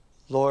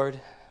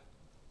Lord,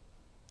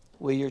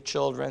 we, your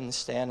children,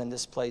 stand in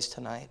this place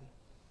tonight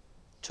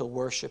to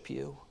worship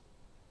you,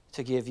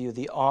 to give you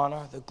the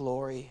honor, the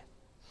glory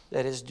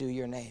that is due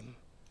your name.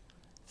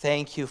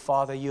 Thank you,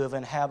 Father, you have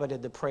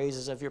inhabited the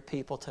praises of your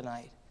people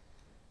tonight.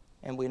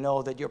 And we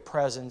know that your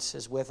presence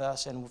is with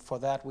us, and for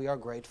that we are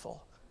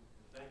grateful.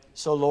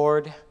 So,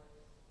 Lord,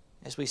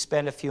 as we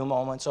spend a few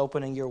moments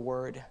opening your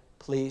word,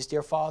 please,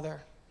 dear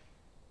Father,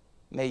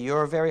 may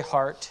your very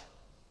heart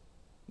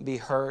be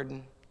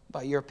heard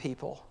by your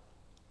people,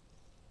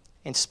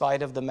 in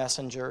spite of the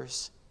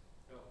messengers,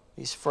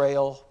 these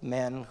frail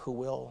men who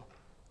will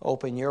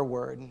open your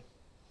word.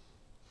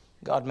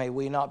 God, may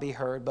we not be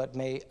heard, but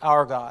may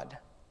our God,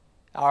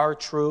 our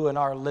true and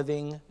our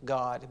living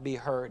God, be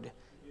heard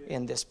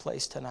in this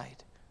place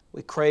tonight.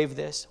 We crave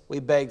this, we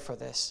beg for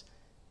this,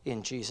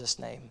 in Jesus'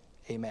 name,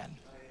 amen.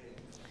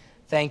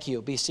 Thank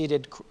you. Be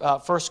seated.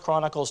 1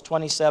 Chronicles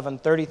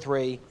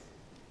 27:33,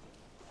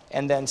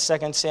 and then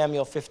 2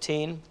 Samuel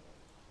 15.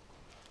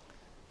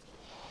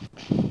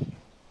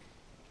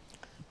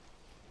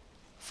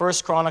 1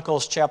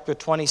 Chronicles chapter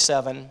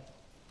 27.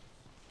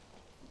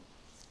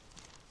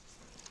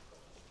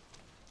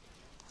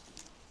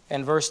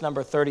 And verse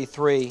number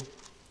 33.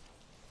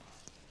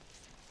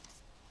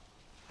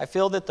 I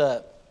feel that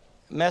the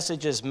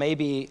messages may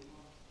be,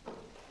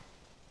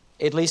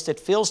 at least it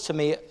feels to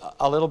me,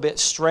 a little bit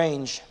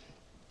strange.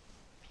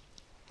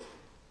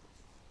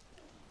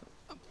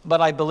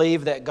 But I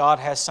believe that God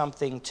has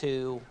something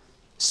to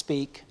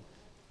speak,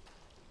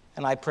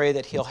 and I pray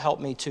that he'll help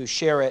me to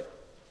share it.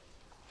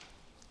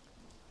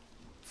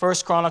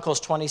 1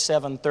 Chronicles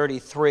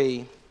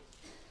 27:33.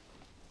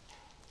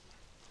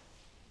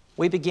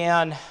 We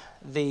began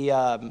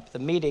the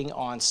meeting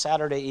on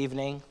Saturday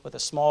evening with a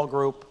small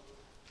group.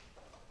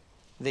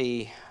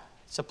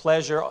 It's a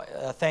pleasure.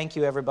 Thank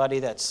you, everybody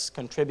that's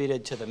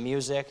contributed to the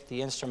music,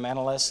 the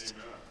instrumentalists.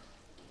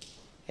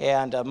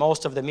 Amen. And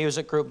most of the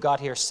music group got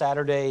here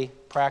Saturday,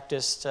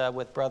 practiced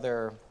with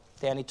Brother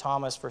Danny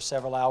Thomas for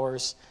several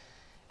hours,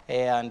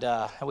 and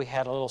we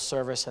had a little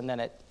service, and then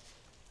it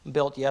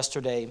built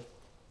yesterday.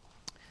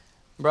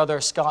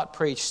 Brother Scott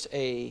preached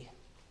a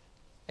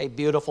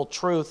beautiful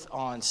truth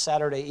on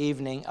Saturday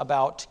evening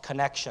about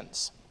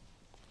connections,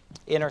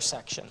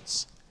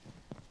 intersections.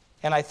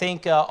 And I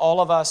think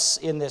all of us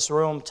in this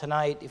room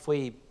tonight, if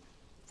we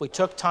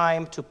took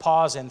time to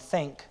pause and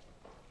think,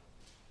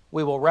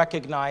 we will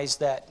recognize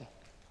that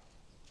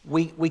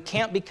we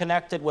can't be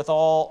connected with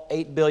all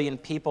 8 billion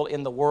people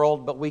in the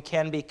world, but we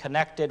can be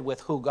connected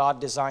with who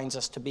God designs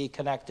us to be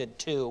connected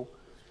to,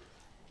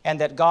 and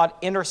that God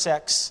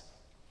intersects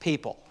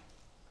people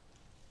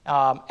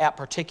at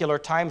particular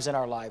times in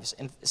our lives.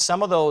 And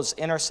some of those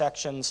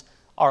intersections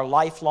are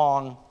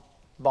lifelong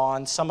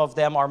bonds. Some of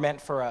them are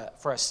meant for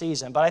a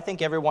season. But I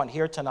think everyone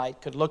here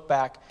tonight could look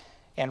back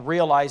and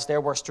realize there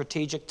were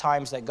strategic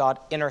times that God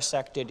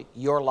intersected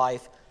your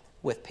life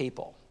with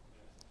people.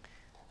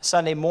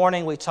 Sunday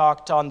morning, we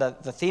talked on the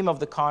theme of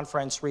the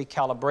conference,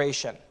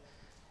 recalibration. And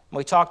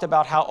we talked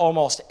about how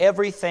almost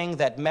everything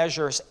that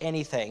measures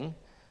anything,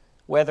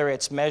 whether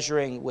it's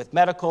measuring with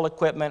medical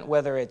equipment,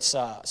 whether it's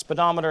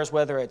speedometers,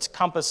 whether it's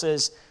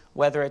compasses,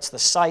 whether it's the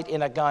sight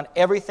in a gun,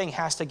 everything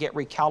has to get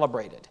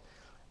recalibrated.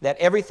 That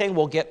everything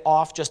will get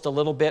off just a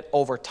little bit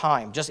over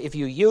time. Just if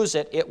you use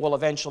it, it will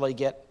eventually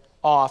get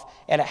off,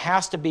 and it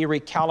has to be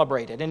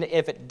recalibrated. And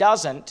if it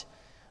doesn't,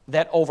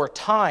 that over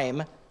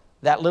time,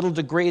 that little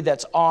degree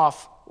that's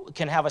off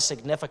can have a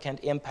significant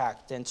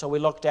impact. And so we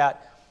looked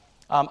at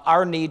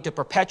our need to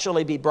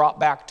perpetually be brought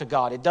back to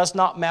God. It does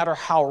not matter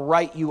how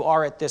right you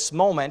are at this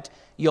moment,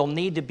 you'll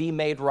need to be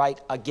made right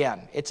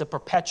again. It's a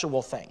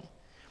perpetual thing.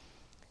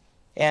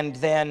 And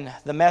then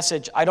the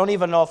message, I don't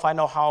even know if I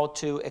know how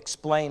to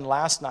explain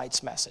last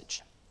night's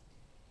message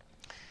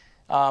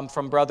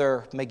from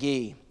Brother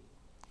McGee.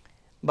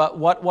 But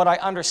what I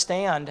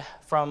understand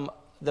from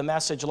the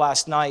message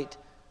last night,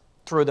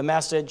 through the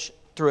message,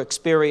 through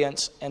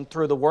experience, and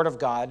through the Word of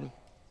God,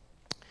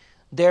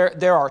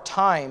 there are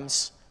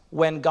times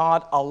when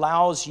God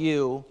allows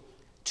you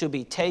to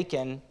be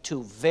taken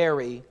to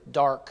very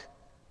dark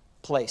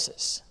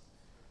places.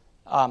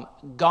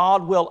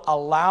 God will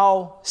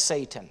allow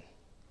Satan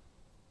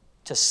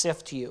to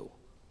sift you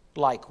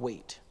like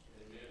wheat.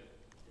 Amen.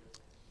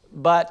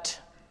 But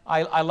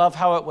I love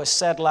how it was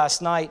said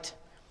last night,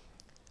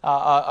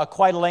 a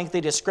quite lengthy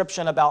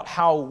description about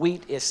how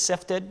wheat is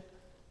sifted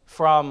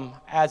from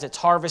as it's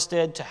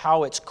harvested to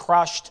how it's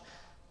crushed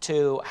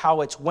to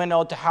how it's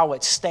winnowed to how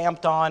it's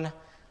stamped on.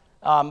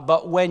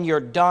 But when you're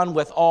done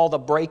with all the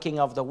breaking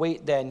of the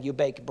wheat, then you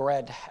bake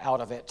bread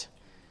out of it.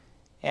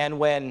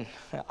 And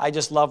I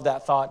just love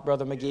that thought,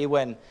 Brother McGee,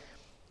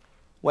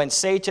 when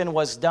Satan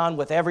was done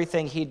with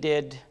everything he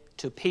did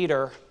to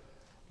Peter,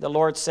 the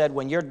Lord said,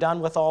 when you're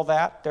done with all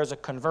that, there's a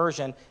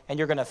conversion, and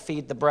you're going to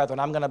feed the brethren.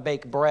 I'm going to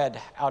bake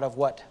bread out of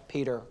what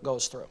Peter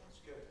goes through.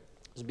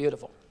 It's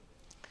beautiful.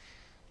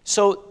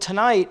 So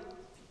tonight,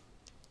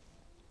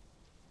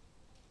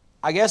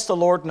 I guess the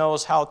Lord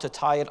knows how to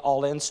tie it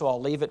all in, so I'll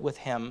leave it with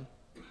him.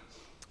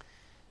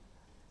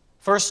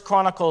 1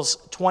 Chronicles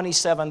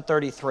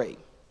 27:33.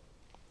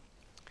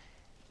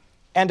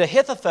 And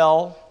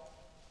Ahithophel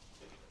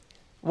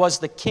was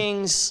the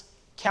king's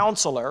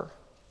counselor,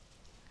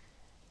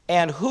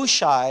 and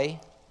Hushai,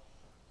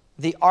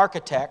 the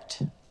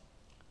architect,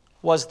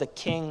 was the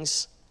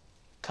king's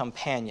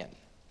companion.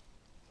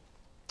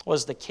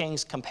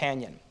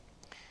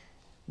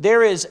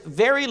 There is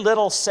very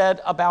little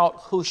said about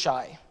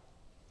Hushai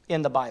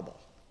in the Bible.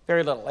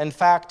 Very little. In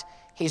fact,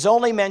 he's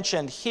only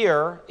mentioned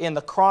here in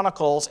the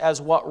Chronicles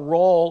as what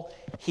role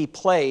he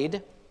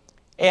played.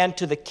 And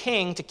to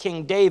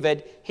King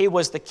David, he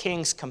was the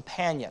king's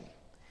companion.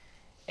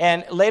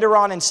 And later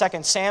on in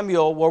 2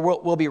 Samuel, where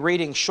we'll be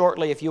reading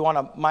shortly if you want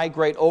to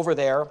migrate over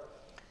there,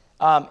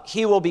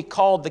 he will be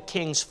called the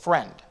king's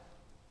friend.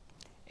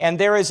 And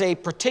there is a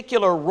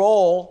particular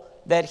role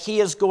that he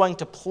is going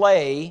to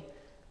play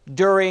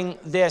during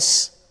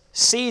this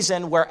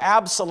season where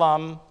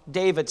Absalom,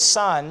 David's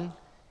son,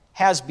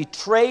 has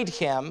betrayed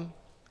him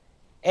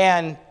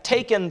and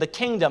taken the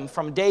kingdom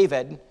from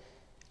David,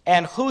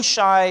 and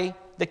Hushai,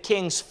 the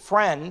king's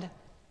friend,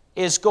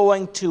 is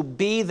going to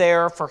be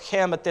there for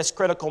him at this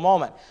critical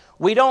moment.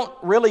 We don't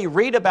really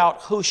read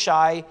about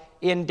Hushai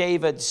in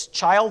David's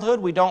childhood.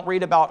 We don't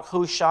read about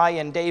Hushai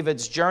in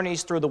David's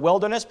journeys through the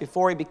wilderness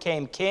before he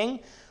became king.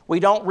 We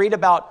don't read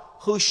about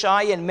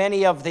Hushai in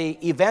many of the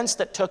events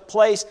that took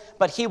place,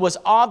 but he was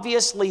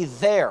obviously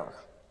there.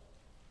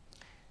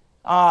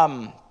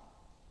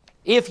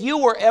 If you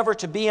were ever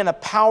to be in a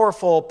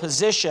powerful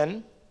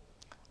position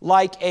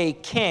like a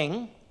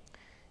king,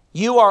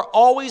 you are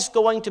always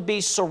going to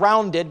be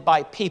surrounded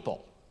by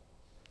people.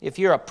 If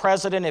you're a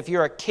president, if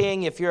you're a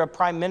king, if you're a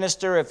prime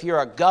minister, if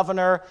you're a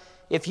governor,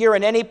 if you're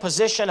in any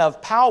position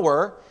of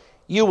power,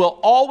 you will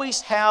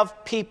always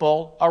have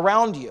people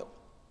around you.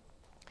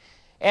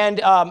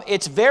 And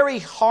it's very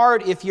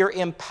hard if you're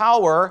in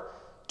power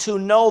to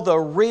know the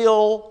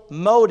real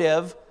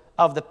motive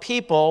of the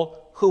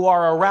people who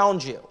are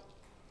around you.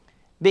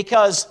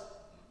 Because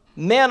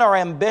men are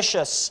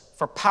ambitious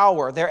for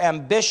power. They're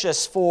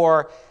ambitious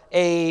for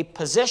a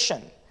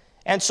position.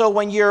 And so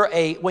when you're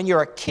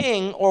a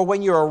king, or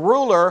when you're a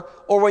ruler,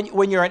 or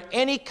when you're in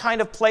any kind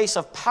of place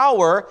of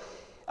power,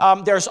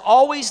 there's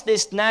always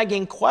this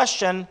nagging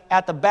question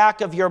at the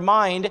back of your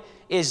mind: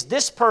 is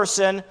this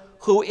person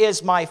who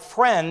is my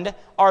friend,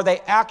 are they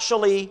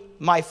actually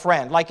my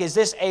friend? Like, is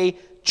this a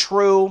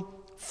true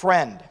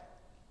friend?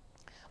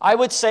 I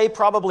would say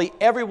probably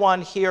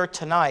everyone here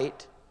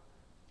tonight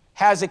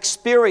has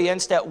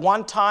experienced at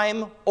one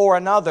time or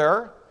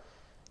another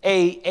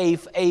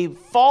a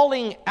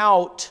falling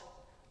out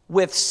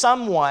with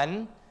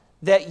someone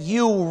that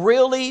you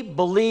really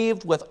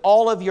believed with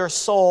all of your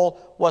soul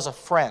was a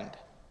friend.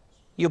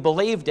 You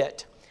believed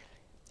it.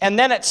 And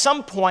then at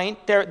some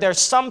point, there's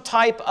some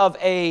type of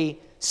a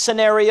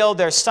scenario,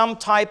 there's some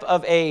type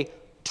of a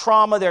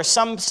trauma, there's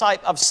some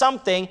type of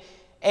something,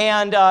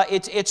 and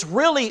it's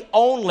really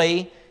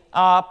only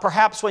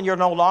perhaps when you're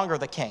no longer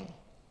the king.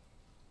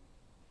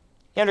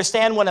 You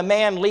understand, when a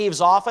man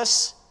leaves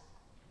office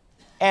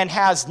and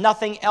has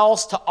nothing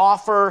else to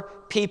offer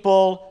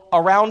people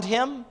around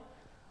him,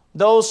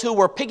 those who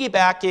were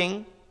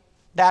piggybacking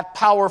that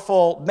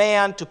powerful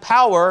man to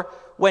power,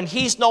 when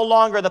he's no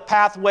longer the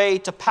pathway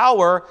to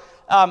power,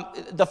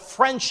 the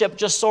friendship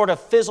just sort of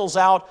fizzles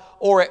out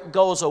or it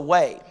goes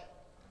away.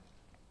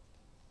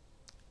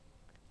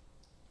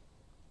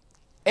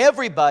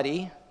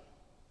 Everybody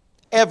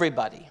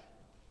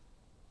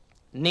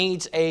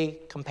needs a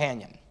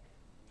companion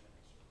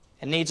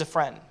and needs a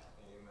friend.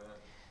 Amen.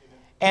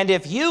 And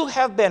if you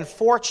have been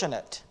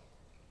fortunate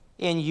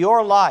in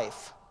your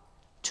life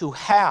to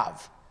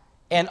have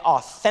an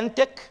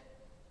authentic,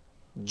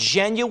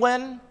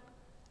 genuine,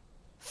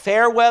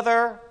 fair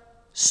weather,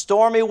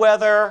 stormy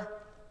weather,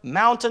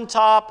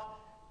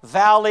 mountaintop,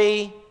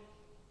 valley,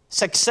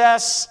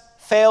 success,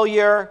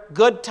 failure,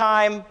 good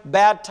time,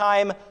 bad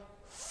time,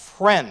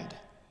 friend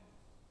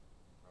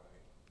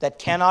that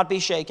cannot be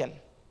shaken,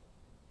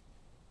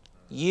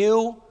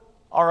 you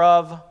are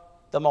of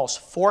the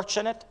most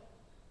fortunate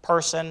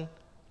person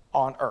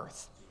on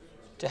earth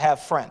to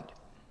have friend.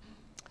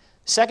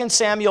 2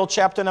 Samuel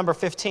chapter number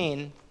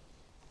 15.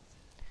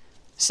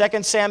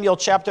 2 Samuel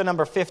chapter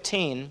number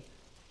 15.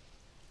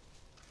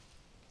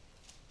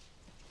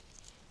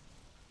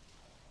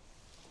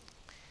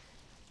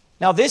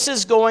 Now this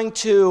is going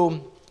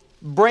to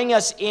bring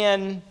us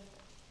in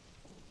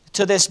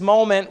to this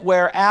moment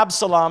where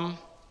Absalom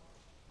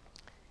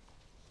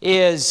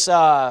is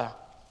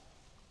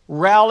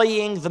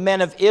rallying the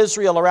men of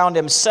Israel around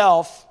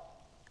himself,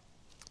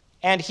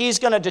 and he's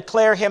going to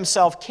declare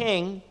himself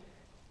king,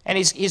 and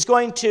he's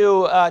going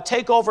to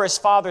take over his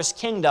father's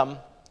kingdom.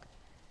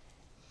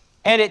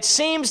 And it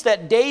seems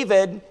that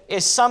David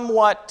is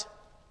somewhat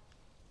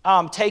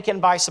taken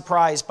by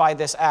surprise by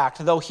this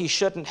act, though he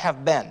shouldn't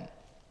have been.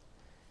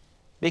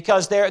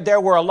 Because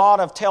there were a lot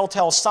of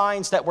telltale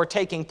signs that were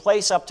taking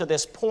place up to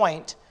this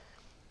point.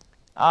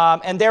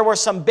 And there were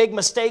some big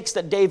mistakes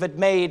that David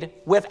made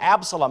with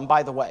Absalom,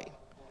 by the way.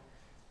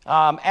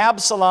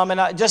 Absalom,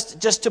 and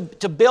just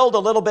to build a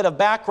little bit of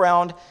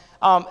background,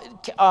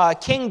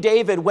 King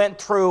David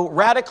went through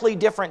radically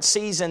different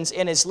seasons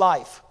in his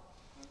life.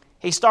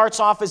 He starts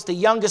off as the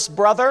youngest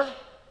brother,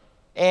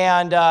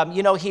 and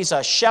he's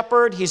a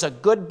shepherd, he's a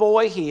good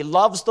boy, he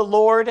loves the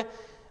Lord.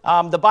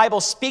 The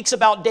Bible speaks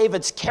about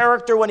David's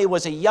character when he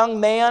was a young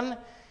man.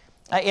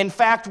 In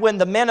fact, when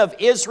the men of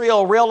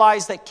Israel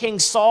realized that King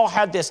Saul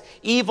had this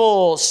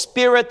evil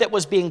spirit that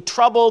was being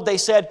troubled, they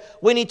said,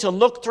 we need to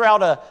look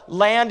throughout a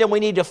land and we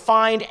need to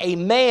find a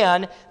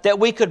man that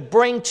we could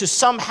bring to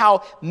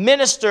somehow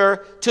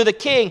minister to the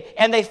king.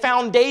 And they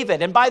found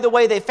David. And by the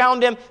way, they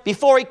found him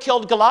before he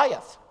killed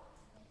Goliath.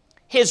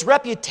 His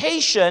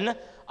reputation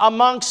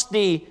amongst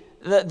the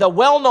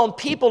well-known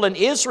people in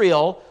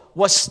Israel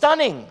was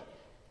stunning.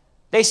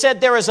 They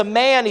said there is a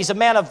man, he's a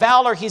man of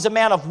valor, he's a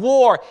man of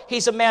war,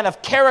 he's a man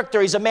of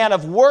character, he's a man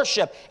of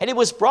worship. And he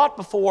was brought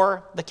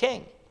before the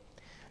king.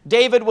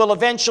 David will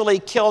eventually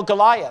kill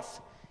Goliath.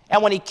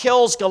 And when he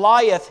kills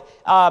Goliath,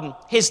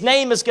 his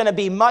name is going to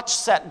be much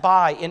set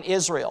by in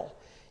Israel.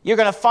 You're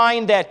going to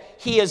find that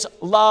he is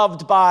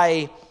loved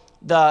by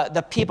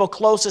the people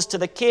closest to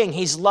the king.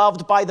 He's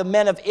loved by the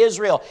men of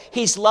Israel.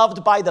 He's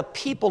loved by the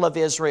people of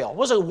Israel. It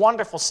was a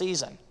wonderful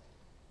season.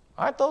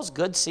 Aren't those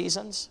good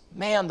seasons?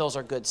 Man, those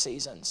are good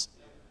seasons.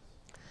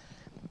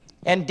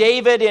 And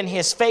David, in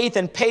his faith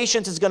and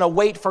patience, is going to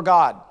wait for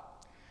God.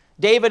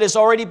 David has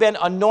already been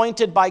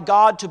anointed by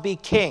God to be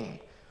king.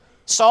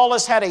 Saul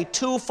has had a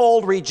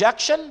twofold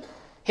rejection.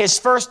 His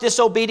first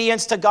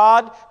disobedience to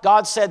God,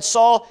 God said,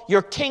 Saul,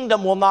 your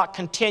kingdom will not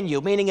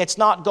continue, meaning it's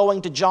not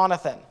going to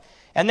Jonathan.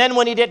 And then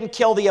when he didn't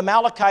kill the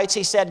Amalekites,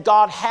 he said,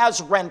 God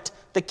has rent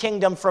the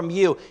kingdom from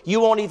you. You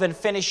won't even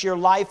finish your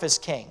life as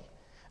king.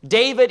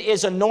 David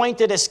is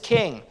anointed as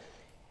king.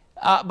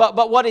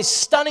 But what is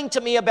stunning to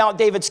me about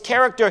David's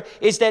character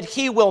is that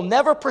he will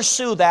never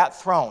pursue that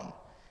throne.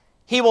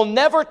 He will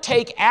never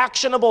take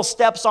actionable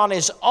steps on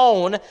his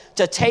own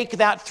to take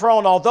that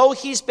throne. Although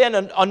he's been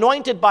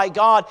anointed by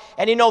God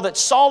and you know that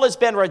Saul has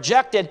been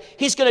rejected,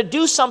 he's going to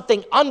do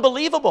something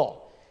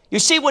unbelievable. You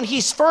see, when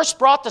he's first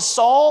brought to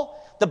Saul,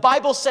 the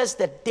Bible says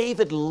that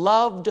David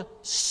loved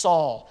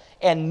Saul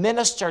and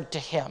ministered to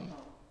him.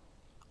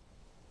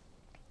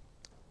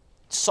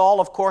 Saul,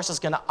 of course, is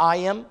going to eye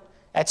him.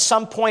 At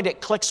some point, it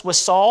clicks with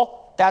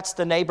Saul. That's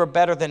the neighbor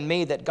better than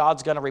me that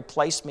God's going to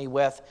replace me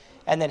with.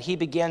 And then he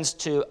begins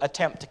to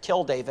attempt to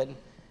kill David.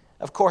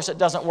 Of course, it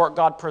doesn't work.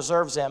 God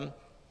preserves him.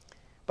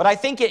 But I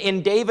think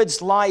in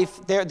David's life,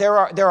 there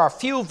are a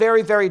few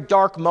very, very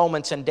dark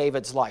moments in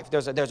David's life.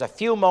 There's a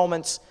few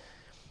moments.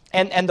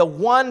 And the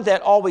one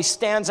that always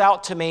stands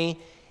out to me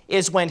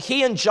is when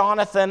he and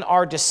Jonathan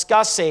are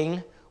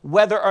discussing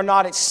whether or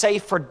not it's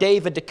safe for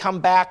David to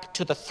come back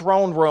to the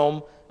throne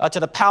room, to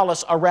the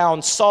palace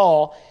around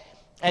Saul.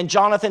 And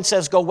Jonathan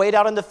says, go wait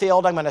out in the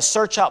field. I'm going to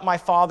search out my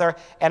father,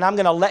 and I'm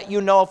going to let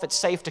you know if it's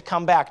safe to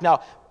come back.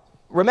 Now,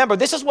 remember,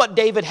 this is what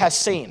David has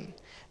seen.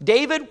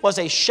 David was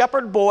a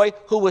shepherd boy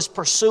who was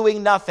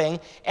pursuing nothing,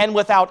 and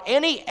without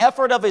any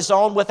effort of his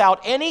own,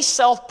 without any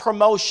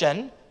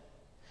self-promotion,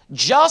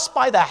 just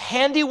by the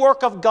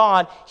handiwork of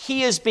God,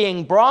 he is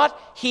being brought,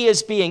 he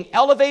is being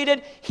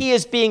elevated, he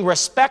is being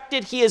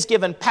respected, he is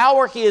given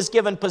power, he is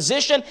given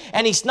position,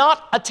 and he's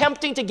not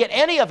attempting to get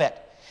any of it.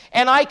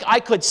 And I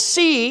could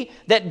see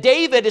that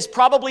David is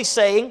probably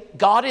saying,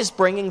 God is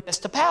bringing this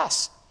to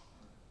pass.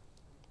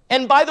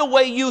 And by the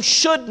way, you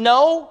should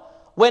know,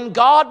 when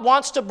God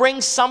wants to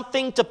bring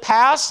something to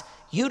pass,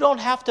 you don't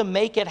have to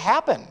make it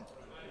happen.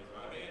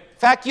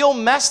 In fact, you'll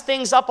mess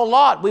things up a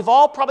lot. We've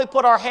all probably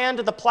put our hand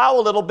to the plow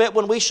a little bit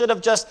when we should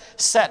have just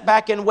sat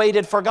back and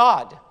waited for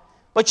God.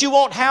 But you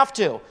won't have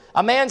to.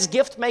 A man's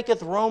gift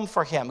maketh room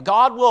for him.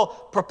 God will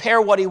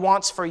prepare what he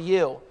wants for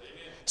you.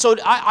 So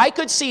I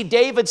could see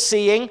David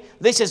seeing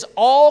this is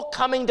all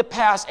coming to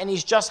pass, and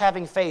he's just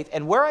having faith.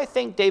 And where I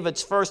think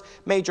David's first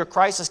major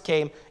crisis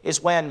came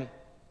is when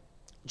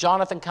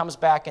Jonathan comes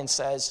back and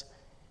says,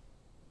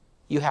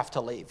 you have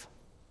to leave.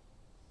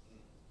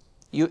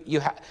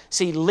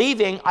 See,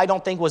 leaving, I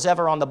don't think, was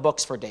ever on the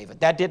books for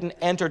David. That didn't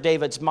enter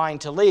David's mind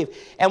to leave.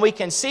 And we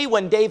can see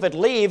when David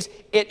leaves,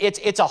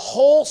 it's a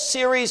whole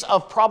series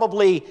of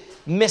probably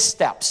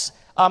missteps.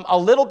 A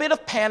little bit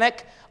of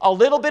panic, a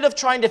little bit of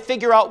trying to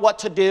figure out what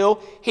to do.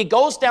 He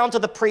goes down to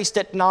the priest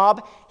at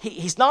Nob.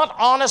 He's not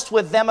honest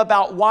with them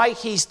about why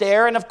he's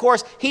there. And of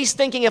course, he's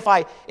thinking, if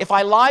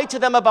I lie to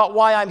them about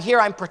why I'm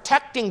here, I'm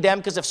protecting them,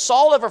 because if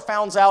Saul ever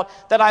finds out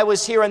that I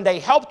was here and they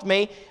helped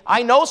me,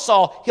 I know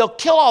Saul, he'll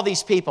kill all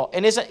these people.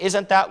 And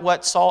isn't that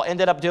what Saul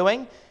ended up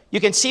doing? You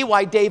can see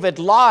why David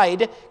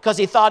lied, because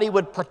he thought he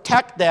would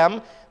protect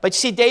them. But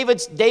see,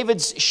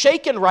 David's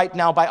shaken right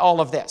now by all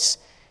of this.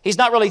 He's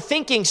not really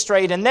thinking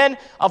straight. And then,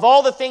 of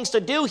all the things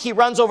to do, he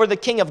runs over to the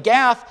king of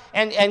Gath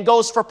and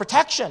goes for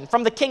protection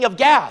from the king of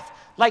Gath,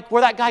 like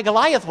where that guy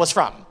Goliath was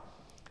from.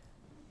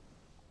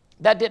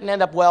 That didn't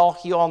end up well.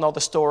 You all know the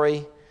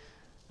story.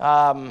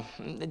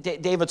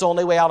 David's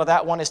only way out of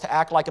that one is to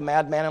act like a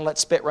madman and let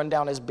spit run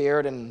down his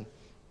beard. And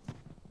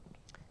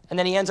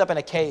then he ends up in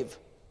a cave.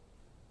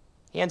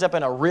 He ends up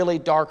in a really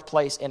dark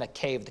place in a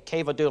cave, the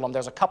cave of Adullam.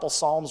 There's a couple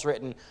psalms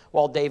written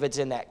while David's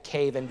in that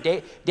cave, and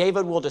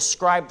David will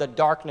describe the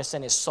darkness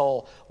in his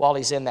soul while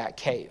he's in that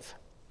cave.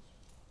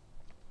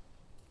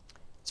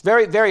 It's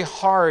very, very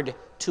hard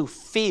to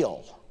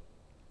feel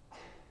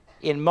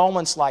in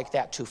moments like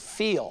that, to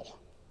feel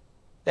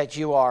that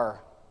you are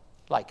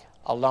like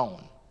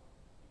alone,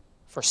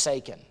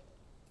 forsaken,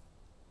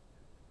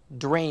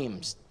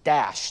 dreams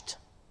dashed,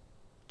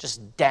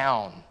 just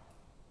down,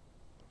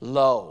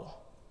 low.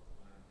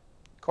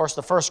 Of course,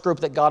 the first group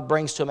that God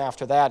brings to him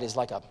after that is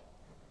like a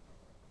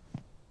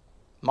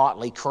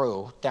motley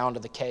crew down to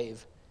the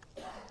cave.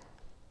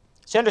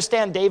 So you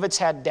understand, David's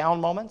had down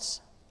moments.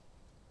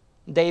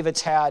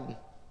 David's had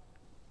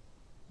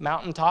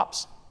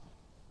mountaintops.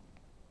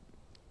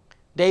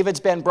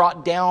 David's been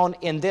brought down,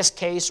 in this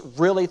case,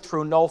 really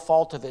through no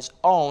fault of his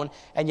own,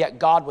 and yet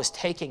God was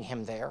taking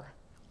him there.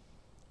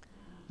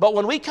 But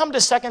when we come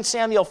to 2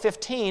 Samuel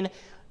 15,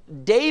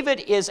 David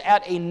is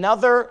at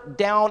another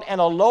down and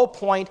a low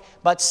point,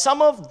 but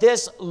some of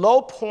this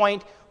low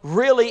point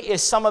really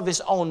is some of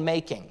his own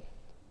making.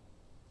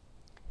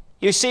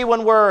 You see,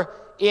 when we're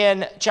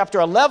in chapter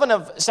 11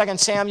 of 2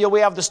 Samuel,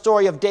 we have the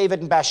story of David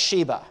and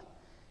Bathsheba.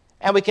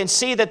 And we can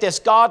see that this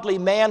godly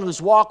man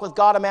who's walked with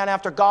God, a man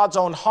after God's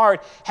own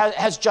heart,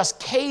 has just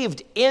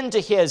caved into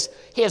his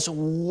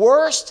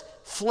worst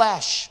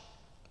flesh,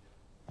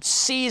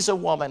 sees a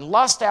woman,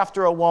 lusts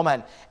after a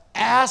woman,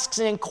 asks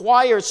and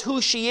inquires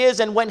who she is,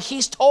 and when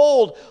he's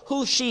told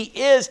who she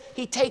is,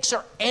 he takes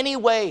her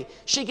anyway.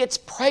 She gets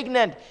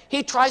pregnant.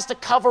 He tries to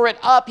cover it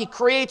up. He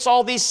creates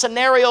all these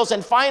scenarios,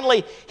 and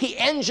finally he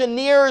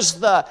engineers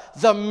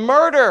the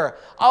murder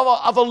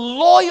of a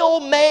loyal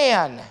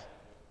man.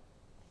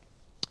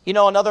 You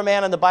know, another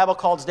man in the Bible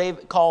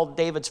called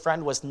David's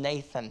friend was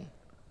Nathan,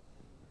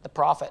 the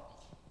prophet.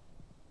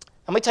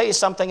 Let me tell you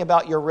something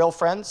about your real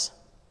friends.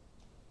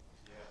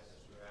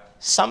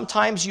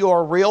 Sometimes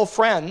your real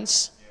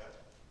friends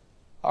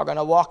are going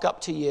to walk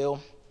up to you,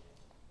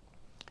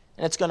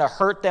 and it's going to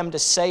hurt them to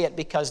say it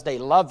because they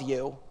love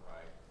you,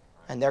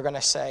 and they're going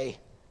to say,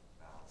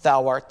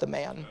 "Thou art the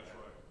man."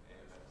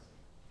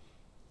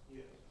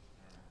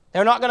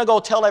 They're not going to go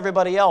tell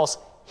everybody else,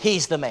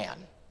 "He's the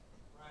man."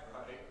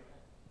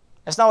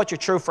 That's not what your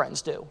true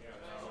friends do.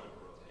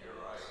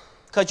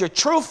 Because your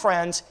true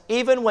friends,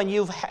 even when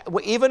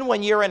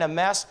you're in a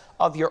mess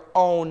of your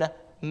own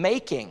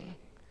making,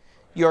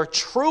 your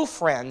true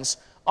friends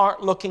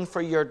aren't looking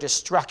for your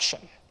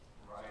destruction.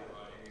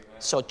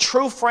 So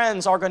true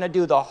friends are going to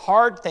do the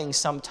hard thing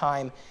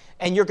sometime,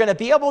 and you're going to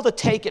be able to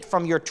take it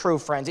from your true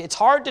friends. It's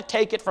hard to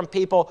take it from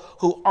people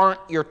who aren't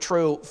your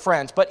true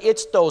friends, but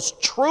it's those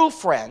true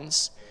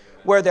friends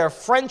where their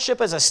friendship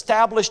is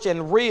established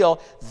and real.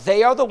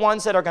 They are the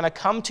ones that are going to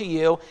come to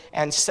you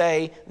and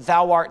say,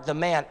 "Thou art the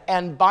man."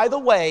 And by the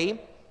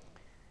way,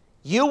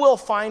 you will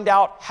find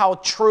out how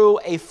true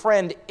a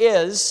friend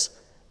is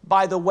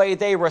by the way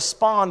they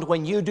respond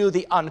when you do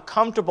the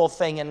uncomfortable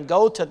thing and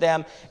go to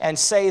them and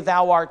say,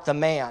 "Thou art the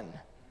man."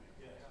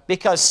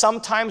 Because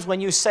sometimes when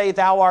you say,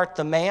 "Thou art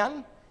the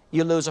man,"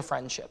 you lose a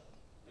friendship.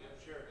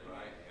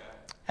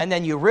 And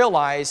then you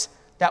realize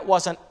that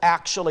wasn't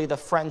actually the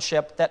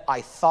friendship that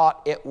I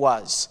thought it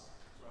was.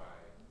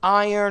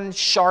 Iron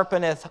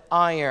sharpeneth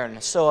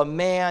iron, so a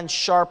man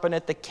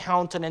sharpeneth the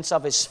countenance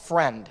of his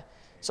friend.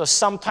 So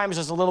sometimes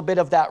there's a little bit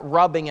of that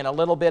rubbing and a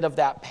little bit of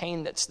that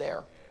pain that's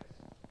there.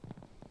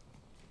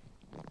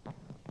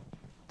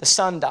 The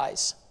son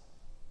dies.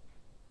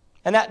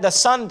 And that the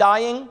son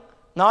dying,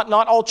 not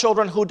all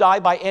children who die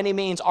by any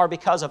means are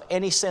because of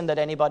any sin that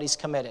anybody's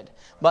committed.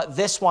 But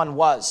this one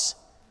was.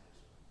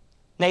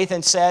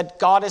 Nathan said,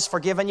 "God has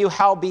forgiven you,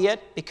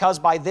 howbeit, because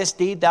by this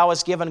deed thou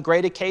hast given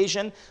great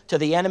occasion to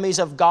the enemies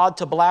of God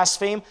to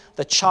blaspheme,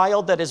 the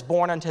child that is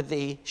born unto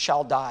thee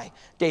shall die."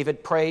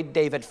 David prayed,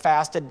 David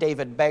fasted,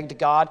 David begged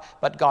God,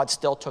 but God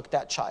still took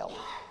that child.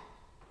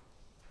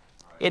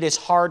 It is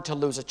hard to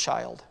lose a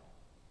child.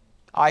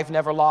 I've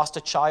never lost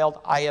a child.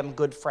 I am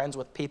good friends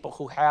with people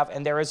who have,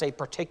 and there is a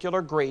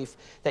particular grief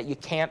that you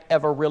can't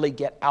ever really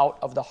get out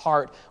of the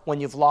heart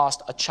when you've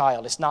lost a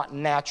child. It's not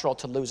natural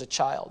to lose a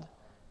child.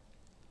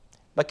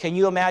 But can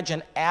you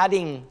imagine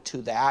adding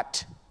to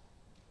that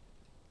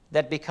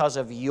because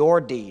of your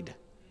deed,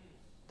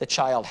 the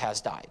child has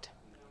died?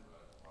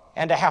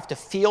 And to have to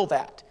feel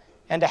that,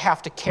 and to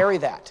have to carry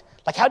that.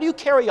 Like, how do you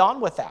carry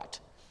on with that?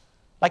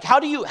 Like,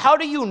 how do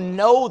you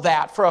know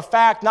that for a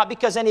fact, not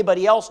because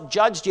anybody else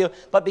judged you,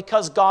 but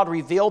because God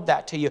revealed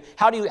that to you?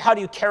 How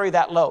do you carry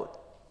that load?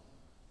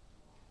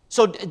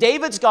 So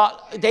David's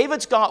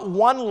got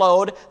one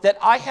load, that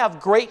I have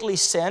greatly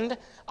sinned.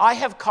 I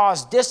have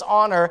caused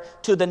dishonor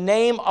to the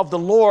name of the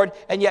Lord,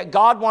 and yet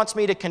God wants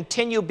me to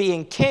continue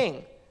being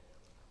king.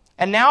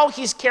 And now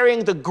he's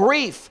carrying the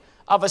grief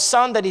of a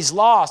son that he's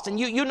lost. And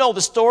you know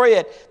the story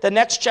at the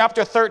next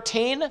chapter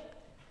 13.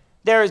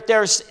 There's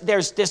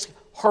this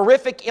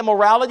horrific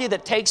immorality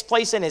that takes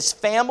place in his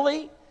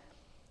family.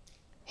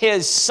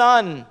 His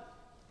son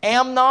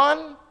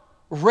Amnon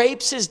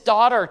rapes his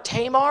daughter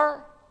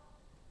Tamar.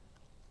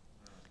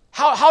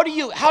 How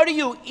do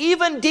you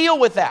even deal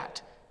with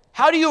that?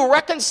 How do you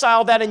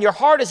reconcile that in your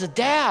heart as a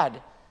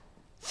dad?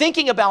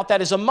 Thinking about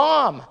that as a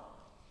mom.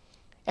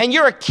 And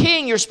you're a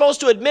king. You're supposed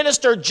to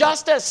administer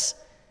justice.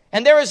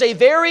 And there is a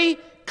very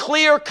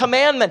clear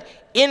commandment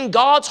in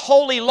God's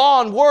holy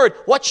law and word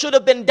what should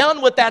have been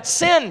done with that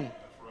sin.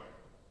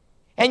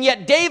 And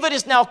yet David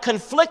is now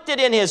conflicted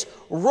in his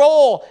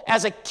role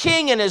as a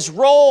king and his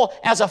role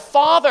as a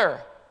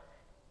father.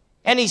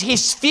 And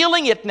he's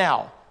feeling it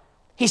now.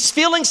 He's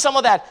feeling some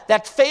of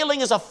that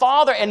failing as a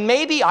father. And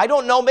maybe, I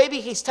don't know,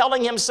 maybe he's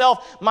telling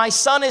himself, my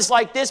son is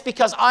like this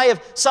because I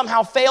have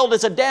somehow failed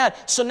as a dad.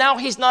 So now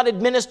he's not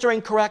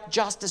administering correct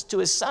justice to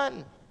his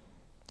son.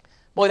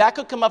 Boy, that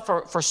could come up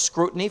for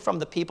scrutiny from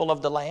the people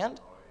of the land.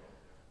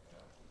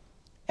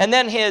 And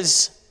then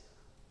his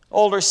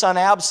older son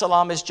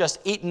Absalom is just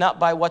eaten up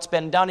by what's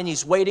been done, and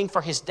he's waiting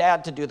for his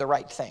dad to do the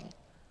right thing.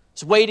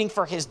 He's waiting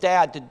for his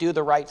dad to do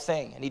the right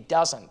thing, and he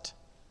doesn't.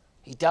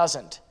 He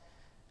doesn't.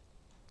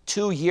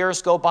 2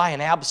 years go by,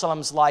 and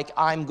Absalom's like,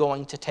 I'm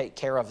going to take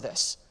care of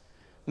this.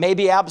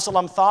 Maybe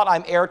Absalom thought,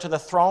 I'm heir to the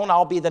throne.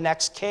 I'll be the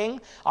next king.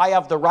 I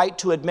have the right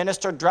to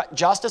administer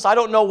justice. I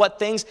don't know what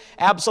things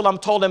Absalom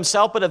told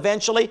himself, but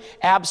eventually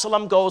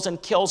Absalom goes and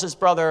kills his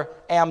brother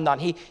Amnon.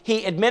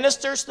 He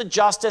administers the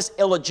justice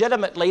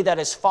illegitimately that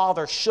his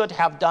father should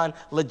have done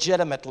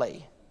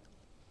legitimately.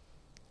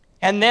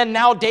 And then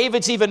now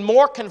David's even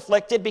more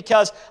conflicted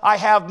because I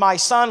have my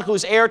son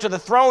who's heir to the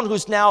throne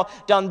who's now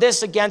done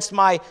this against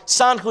my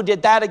son who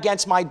did that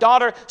against my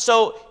daughter.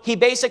 So he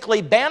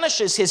basically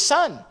banishes his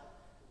son.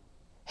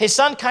 His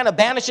son kind of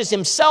banishes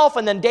himself,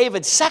 and then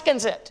David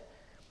seconds it.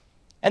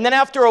 And then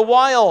after a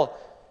while,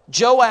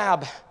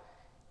 Joab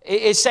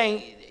is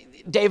saying,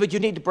 David, you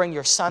need to bring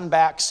your son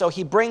back. So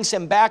he brings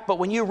him back. But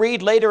when you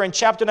read later in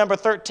chapter number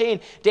 13,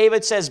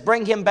 David says,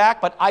 bring him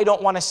back, but I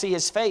don't want to see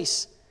his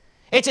face.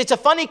 It's a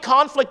funny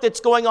conflict that's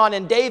going on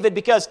in David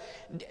because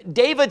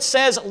David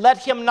says, let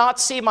him not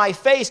see my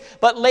face.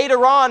 But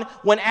later on,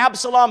 when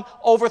Absalom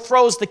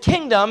overthrows the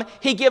kingdom,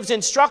 he gives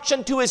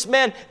instruction to his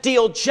men,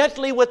 deal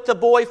gently with the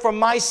boy for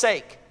my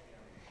sake.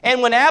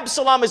 And when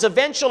Absalom is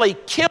eventually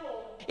killed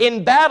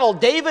in battle,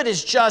 David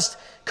is just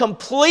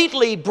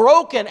completely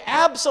broken.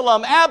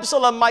 Absalom,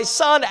 Absalom, my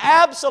son,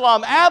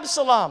 Absalom,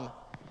 Absalom.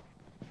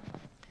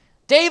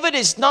 David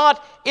is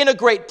not in a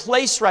great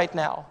place right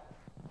now.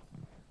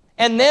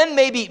 And then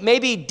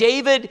maybe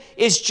David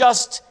is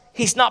just,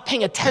 he's not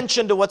paying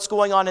attention to what's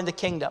going on in the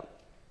kingdom.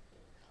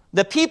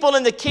 The people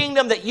in the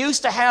kingdom that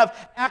used to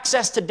have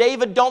access to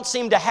David don't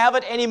seem to have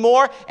it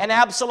anymore, and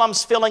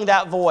Absalom's filling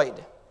that void.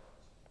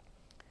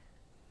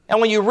 And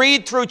when you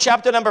read through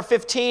chapter number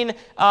 15, here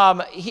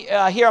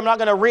I'm not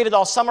going to read it,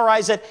 I'll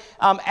summarize it.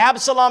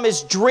 Absalom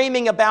is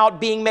dreaming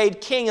about being made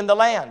king in the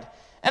land.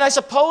 And I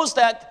suppose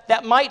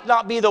that might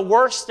not be the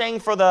worst thing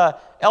for the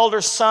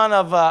elder son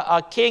of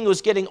a king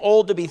who's getting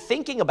old to be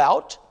thinking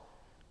about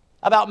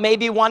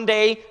maybe one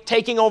day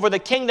taking over the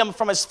kingdom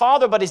from his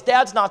father, but his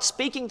dad's not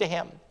speaking to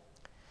him.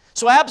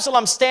 So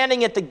Absalom's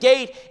standing at the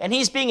gate, and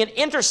he's being an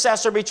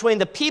intercessor between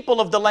the people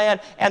of the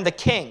land and the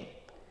king.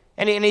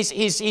 And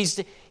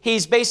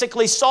he's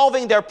basically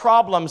solving their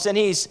problems, and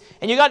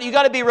you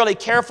got to be really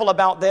careful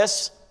about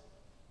this.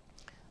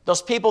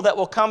 Those people that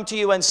will come to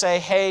you and say,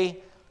 hey,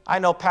 I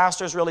know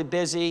pastor's really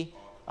busy.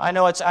 I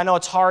know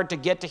it's hard to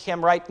get to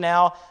him right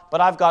now,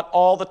 but I've got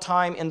all the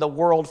time in the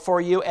world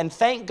for you. And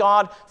thank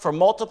God for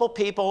multiple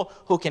people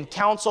who can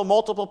counsel,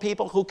 multiple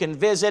people who can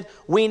visit.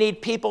 We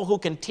need people who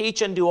can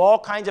teach and do all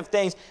kinds of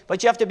things.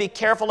 But you have to be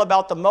careful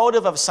about the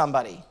motive of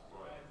somebody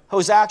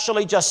who's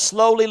actually just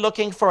slowly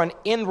looking for an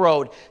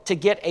inroad to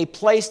get a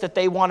place that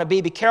they want to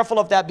be. Be careful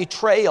of that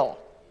betrayal.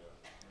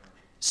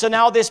 So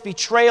now this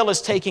betrayal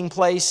is taking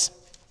place.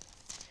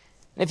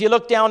 And if you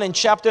look down in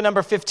chapter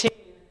number 15,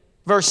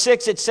 verse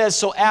 6, it says,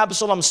 so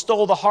Absalom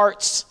stole the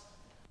hearts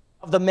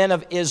of the men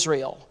of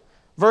Israel.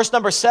 Verse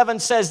number 7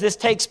 says this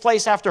takes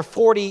place after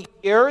 40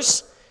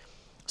 years.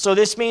 So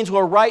this means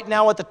we're right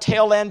now at the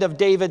tail end of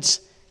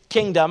David's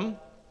kingdom.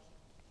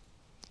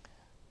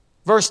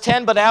 Verse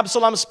 10, but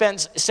Absalom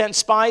sent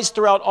spies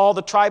throughout all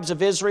the tribes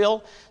of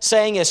Israel,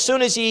 saying, as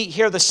soon as ye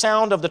hear the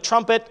sound of the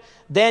trumpet,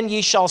 then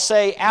ye shall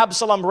say,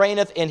 Absalom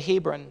reigneth in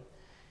Hebron.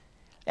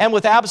 And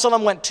with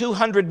Absalom went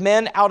 200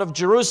 men out of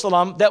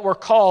Jerusalem that were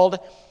called,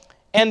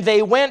 and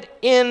they went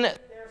in their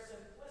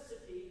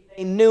simplicity.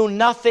 They knew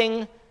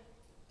nothing,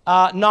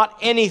 not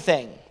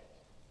anything.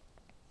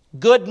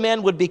 Good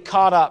men would be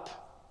caught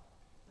up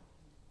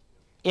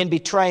in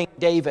betraying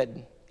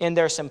David in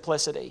their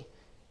simplicity.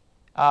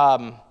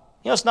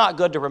 It's not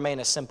good to remain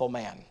a simple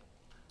man.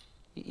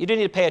 You do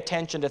need to pay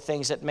attention to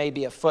things that may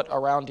be afoot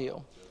around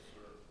you.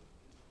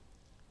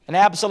 And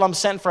Absalom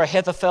sent for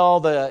Ahithophel,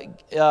 the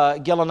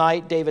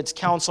Gilonite, David's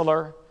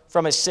counselor,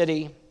 from his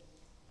city.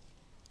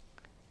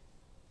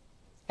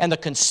 And the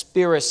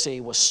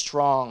conspiracy was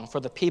strong, for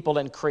the people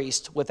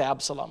increased with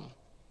Absalom.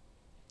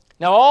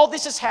 Now all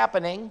this is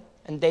happening,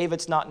 and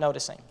David's not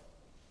noticing.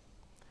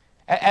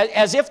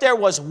 As if there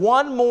was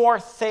one more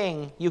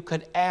thing you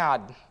could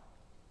add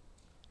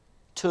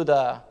to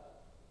the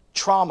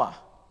trauma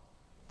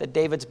that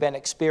David's been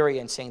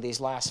experiencing these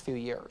last few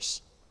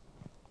years.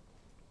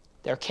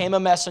 There came a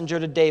messenger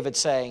to David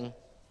saying,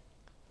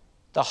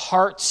 the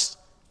hearts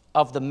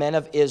of the men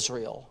of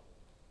Israel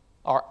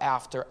are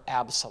after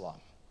Absalom.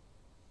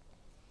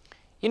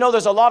 You know,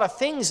 there's a lot of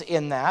things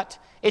in that.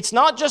 It's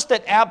not just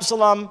that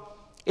Absalom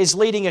is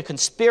leading a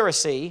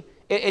conspiracy.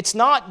 It's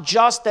not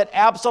just that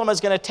Absalom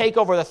is going to take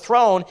over the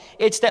throne.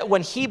 It's that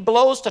when he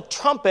blows the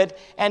trumpet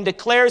and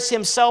declares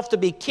himself to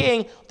be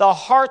king, the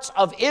hearts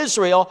of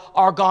Israel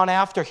are gone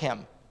after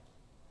him.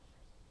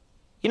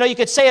 You know, you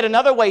could say it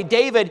another way,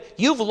 David,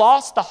 you've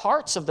lost the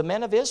hearts of the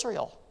men of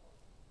Israel.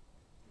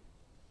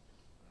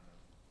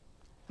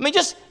 I mean,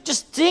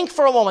 just think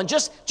for a moment.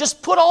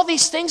 Just put all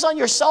these things on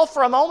yourself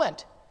for a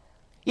moment.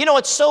 You know,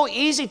 it's so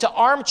easy to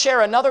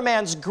armchair another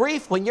man's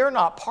grief when you're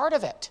not part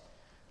of it.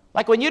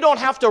 Like when you don't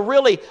have to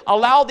really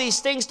allow these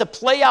things to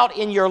play out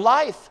in your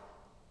life.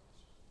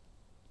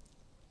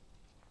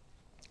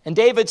 And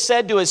David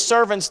said to his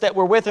servants that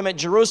were with him at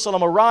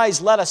Jerusalem, arise,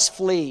 let us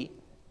flee.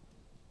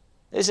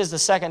 This is the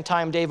second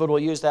time David will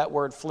use that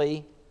word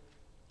flee.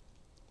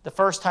 The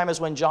first time is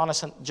when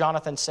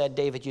Jonathan said,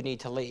 David, you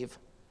need to leave.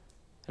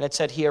 And it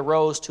said he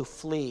arose to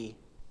flee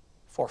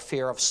for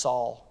fear of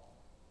Saul.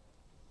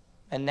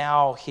 And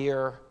now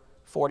here,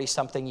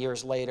 40-something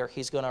years later,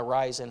 he's going to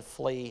rise and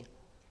flee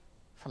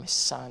from his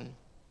son.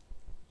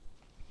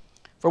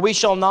 For we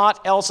shall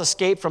not else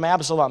escape from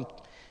Absalom.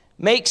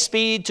 Make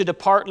speed to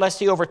depart, lest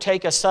he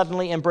overtake us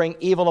suddenly and bring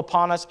evil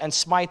upon us and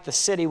smite the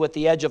city with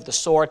the edge of the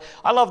sword.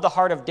 I love the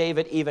heart of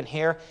David even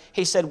here.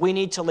 He said, we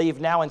need to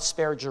leave now and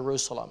spare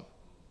Jerusalem.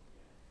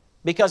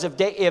 Because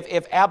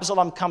if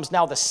Absalom comes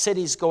now, the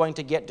city's going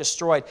to get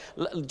destroyed.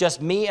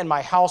 Just me and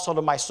my household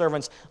and my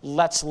servants,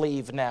 let's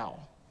leave now.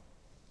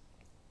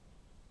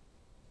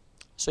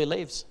 So he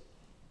leaves.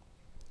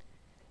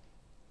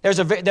 There's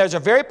a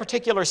very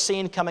particular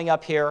scene coming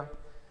up here.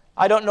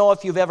 I don't know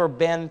if you've ever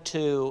been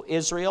to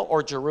Israel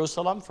or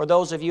Jerusalem. For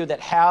those of you that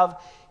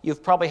have,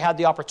 you've probably had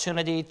the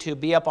opportunity to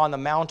be up on the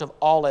Mount of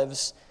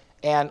Olives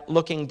and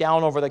looking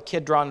down over the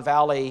Kidron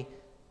Valley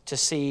to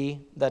see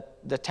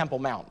the Temple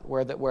Mount,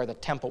 where the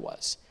temple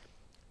was.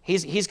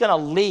 He's going to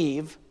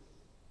leave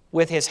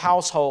with his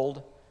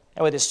household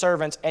and with his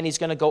servants, and he's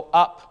going to go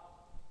up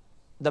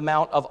the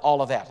Mount of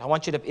Olivet. I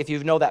want you to, if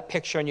you know that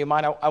picture in your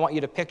mind, I want you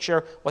to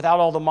picture,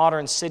 without all the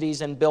modern cities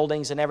and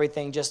buildings and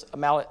everything, just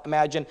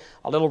imagine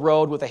a little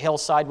road with a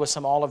hillside with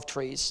some olive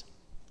trees.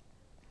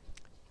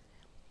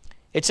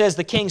 It says,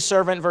 the king's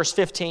servant, verse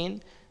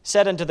 15,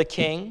 said unto the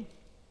king,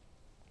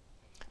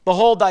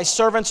 behold, thy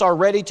servants are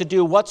ready to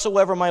do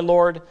whatsoever my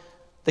lord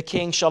the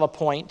king shall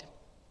appoint.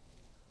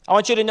 I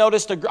want you to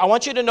notice the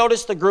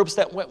groups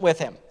that went with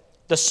him.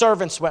 The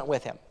servants went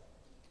with him.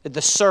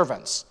 The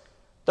servants.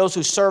 Those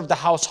who served the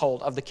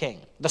household of the king,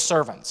 the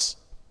servants.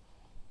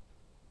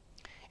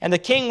 And the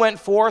king went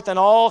forth and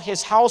all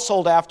his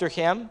household after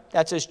him,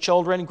 that's his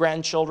children,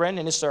 grandchildren,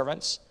 and his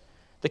servants.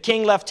 The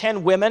king left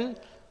 10 women,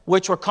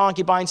 which were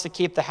concubines to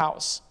keep the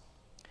house.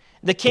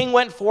 The king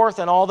went forth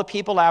and all the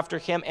people after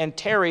him and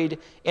tarried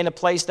in a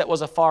place that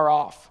was afar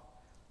off.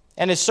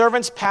 And his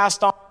servants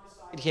passed on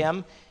beside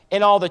him,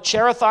 and all the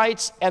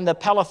Cherethites and the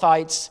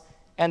Pelethites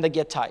and the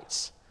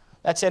Gittites.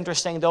 That's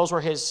interesting. Those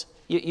were his...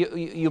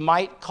 You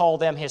might call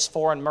them his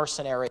foreign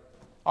mercenary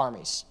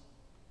armies.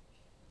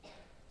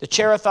 The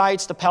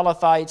Cherethites, the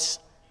Pelethites,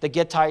 the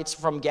Gittites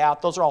from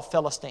Gath, those are all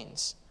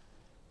Philistines.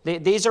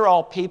 These are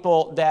all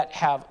people that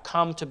have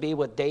come to be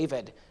with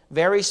David.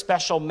 Very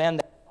special men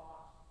that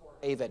fought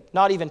for David,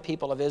 not even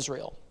people of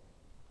Israel.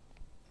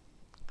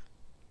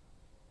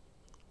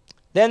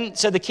 Then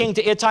said the king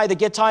to Ittai the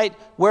Gittite,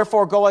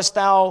 wherefore goest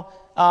thou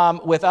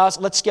with us?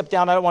 Let's skip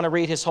down. I don't want to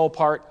read his whole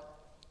part.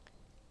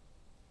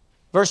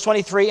 Verse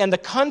 23, and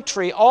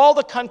all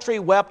the country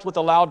wept with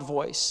a loud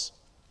voice,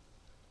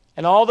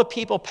 and all the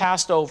people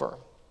passed over.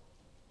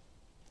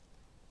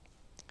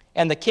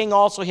 And the king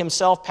also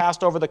himself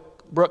passed over the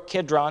brook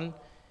Kidron,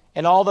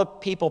 and all the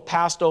people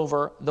passed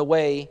over the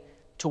way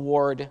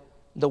toward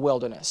the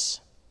wilderness.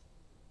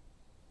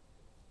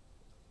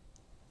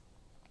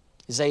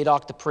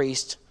 Zadok the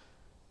priest,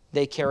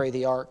 they carry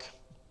the ark.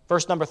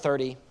 Verse number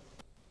 30.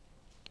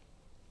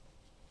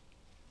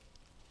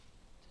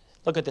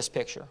 Look at this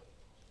picture.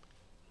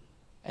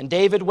 And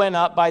David went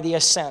up by the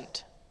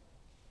ascent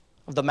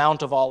of the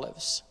Mount of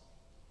Olives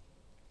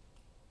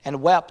and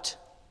wept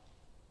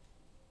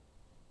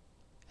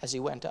as he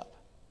went up.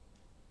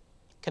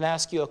 Can I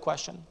ask you a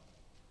question?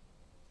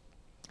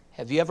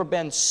 Have you ever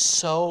been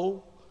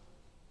so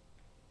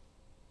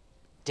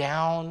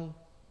down,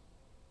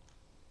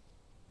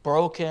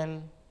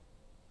 broken,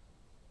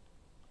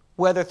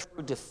 whether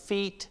through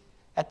defeat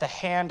at the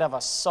hand of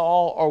a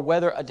Saul or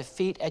whether a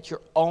defeat at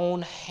your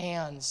own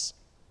hands?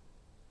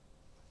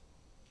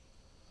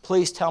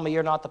 Please tell me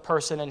you're not the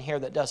person in here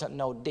that doesn't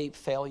know deep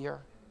failure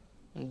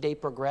and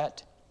deep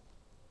regret.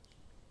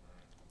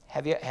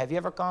 Have you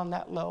ever gone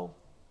that low?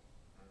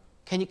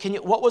 Can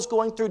you? What was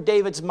going through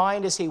David's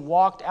mind as he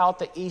walked out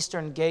the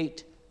eastern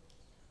gate?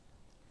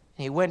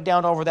 And he went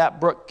down over that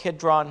brook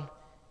Kidron,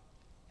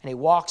 And he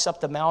walks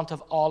up the Mount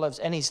of Olives,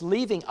 and he's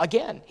leaving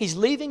again. He's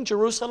leaving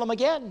Jerusalem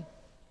again.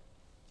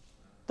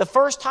 The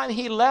first time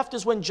he left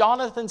is when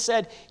Jonathan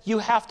said, you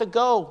have to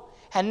go.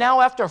 And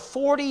now after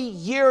 40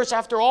 years,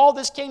 after all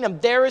this kingdom,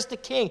 there is the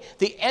king,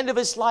 the end of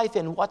his life.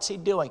 And what's he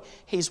doing?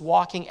 He's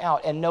walking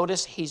out. And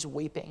notice he's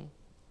weeping.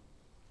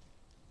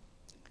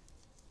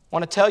 I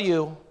want to tell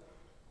you,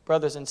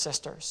 brothers and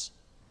sisters,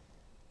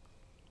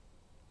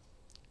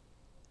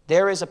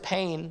 there is a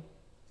pain,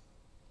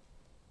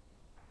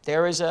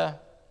 there is a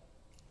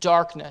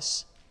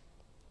darkness,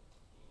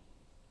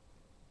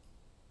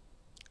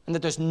 and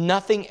that there's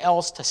nothing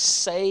else to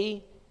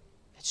say,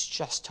 it's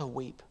just to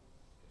weep.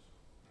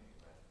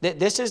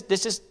 This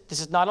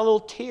is not a little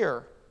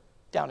tear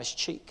down his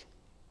cheek.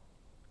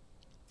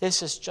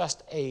 This is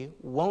just a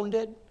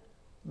wounded,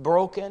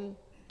 broken,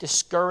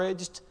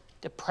 discouraged,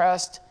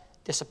 depressed,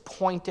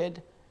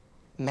 disappointed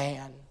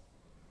man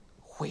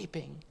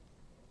weeping.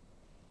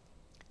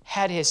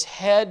 Had his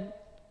head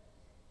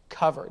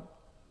covered,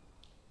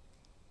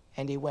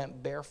 and he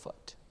went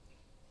barefoot.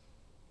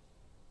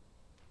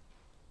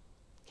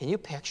 Can you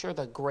picture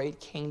the great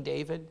King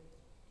David,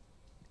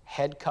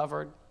 head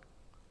covered,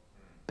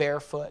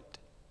 barefoot,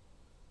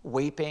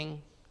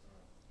 weeping,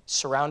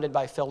 surrounded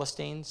by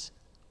Philistines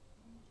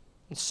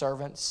and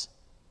servants,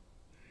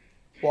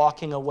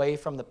 walking away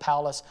from the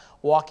palace,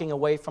 walking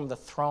away from the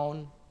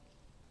throne?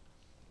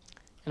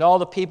 And all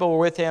the people were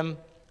with him,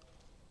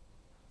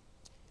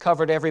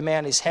 covered every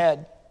man his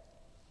head,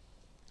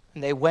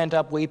 and they went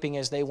up weeping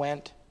as they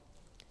went.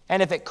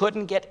 And if it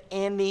couldn't get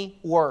any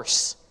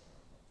worse,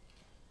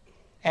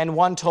 and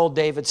one told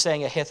David,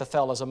 saying,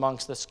 Ahithophel is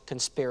amongst the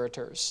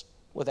conspirators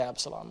with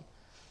Absalom.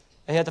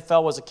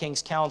 Ahithophel was a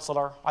king's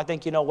counselor. I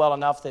think you know well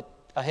enough that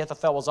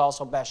Ahithophel was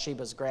also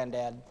Bathsheba's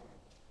granddad.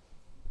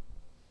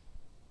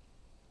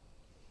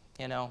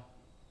 You know,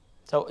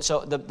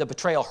 so the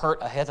betrayal hurt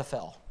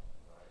Ahithophel.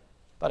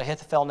 But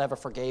Ahithophel never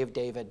forgave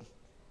David.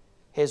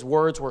 His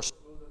words were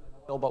smoother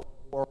than oil, but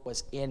war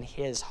was in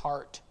his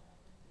heart.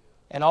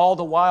 And all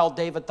the while,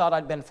 David thought,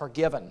 I'd been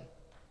forgiven. I'm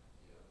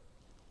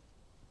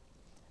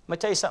going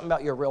to tell you something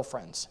about your real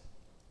friends.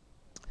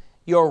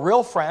 Your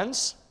real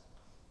friends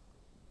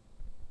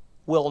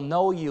will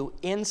know you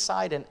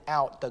inside and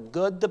out, the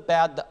good, the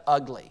bad, the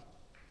ugly.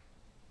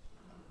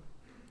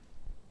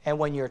 And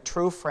when your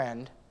true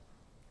friend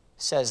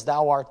says,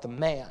 thou art the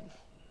man,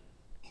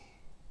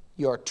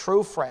 your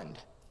true friend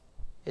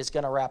is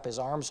going to wrap his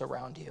arms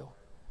around you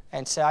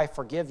and say, I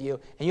forgive you,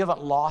 and you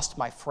haven't lost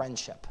my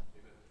friendship.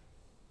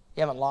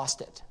 You haven't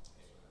lost it.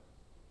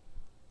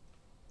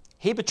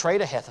 He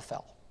betrayed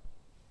Ahithophel.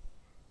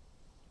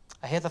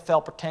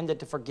 Ahithophel pretended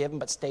to forgive him,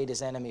 but stayed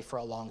his enemy for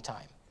a long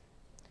time.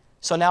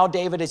 So now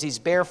David, as he's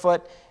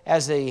barefoot,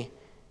 as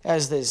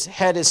his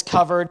head is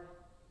covered,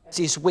 as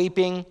he's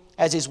weeping,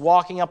 as he's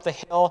walking up the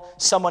hill,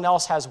 someone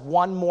else has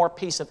one more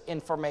piece of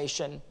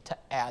information to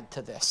add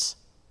to this.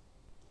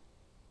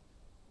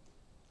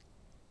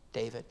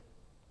 David,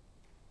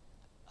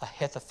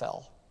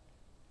 Ahithophel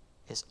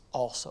is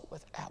also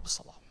with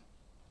Absalom.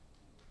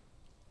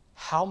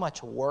 How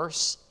much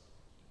worse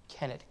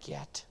can it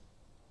get?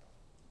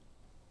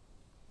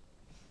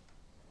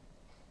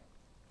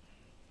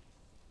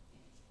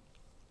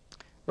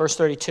 Verse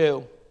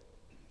 32.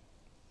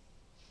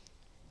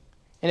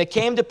 And it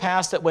came to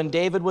pass that when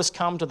David was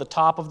come to the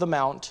top of the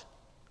mount,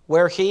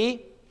 where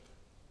he...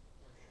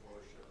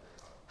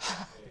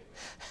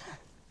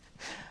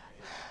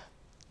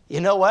 You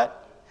know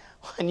what?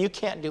 When you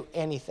can't do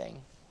anything,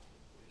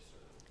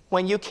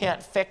 when you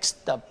can't fix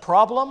the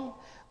problem,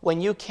 when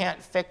you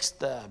can't fix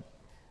the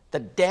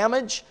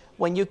damage,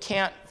 when you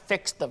can't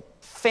fix the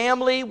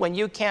family, when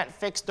you can't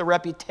fix the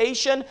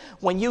reputation,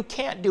 when you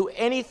can't do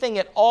anything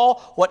at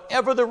all,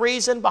 whatever the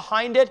reason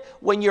behind it,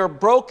 when you're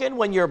broken,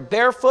 when you're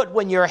barefoot,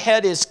 when your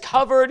head is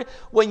covered,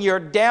 when you're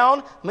down,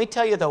 let me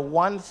tell you the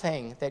one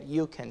thing that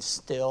you can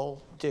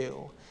still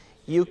do.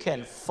 You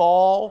can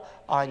fall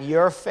on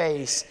your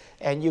face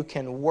and you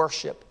can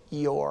worship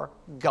your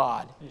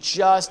God.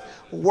 Just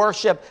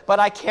worship, but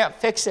I can't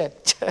fix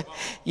it.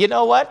 You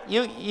know what?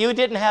 You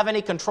didn't have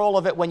any control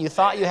of it when you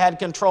thought you had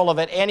control of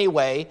it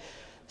anyway.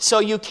 So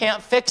you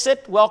can't fix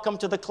it. Welcome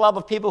to the club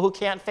of people who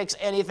can't fix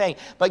anything.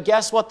 But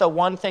guess what? The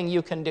one thing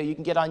you can do, you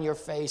can get on your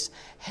face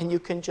and you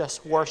can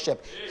just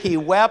worship. He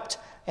wept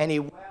and he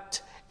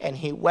wept and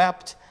he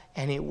wept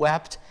and he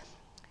wept.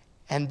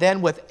 And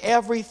then with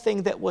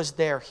everything that was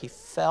there, he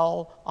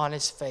fell on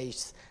his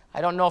face. I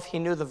don't know if he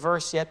knew the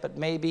verse yet, but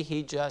maybe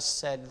he just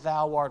said,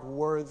 thou art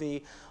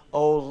worthy,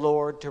 O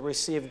Lord, to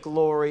receive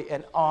glory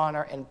and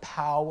honor and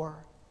power.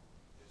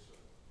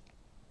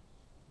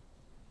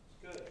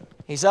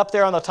 He's up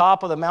there on the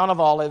top of the Mount of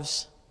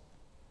Olives.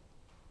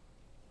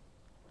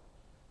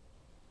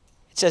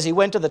 It says he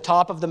went to the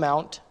top of the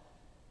mount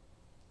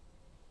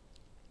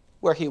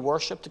where he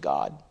worshiped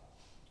God.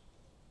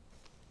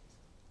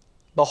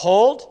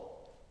 Behold,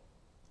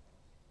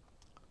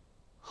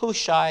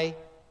 Hushai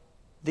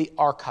the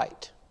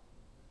Archite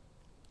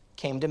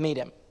came to meet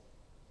him.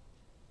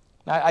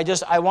 Now,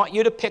 I want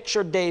you to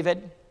picture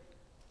David.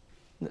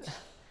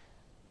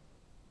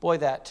 Boy,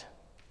 that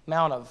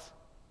Mount of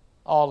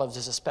Olives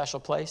is a special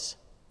place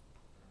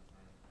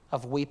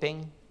of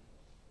weeping.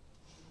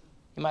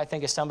 You might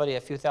think of somebody a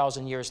few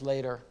thousand years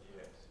later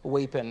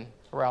weeping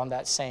around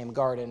that same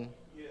garden.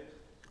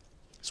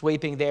 He's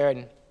weeping there,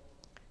 and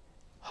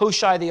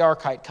Hushai the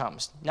Archite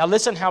comes. Now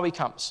listen how he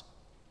comes.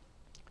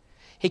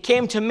 He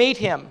came to meet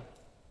him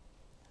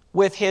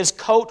with his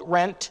coat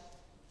rent,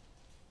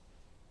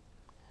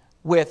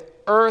 with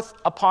earth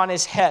upon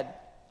his head.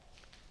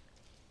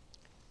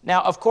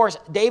 Now, of course,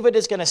 David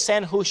is going to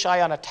send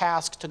Hushai on a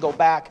task to go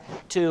back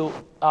to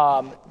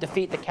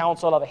defeat the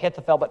council of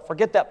Ahithophel, but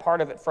forget that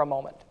part of it for a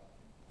moment.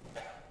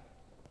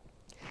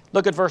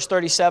 Look at verse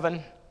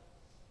 37.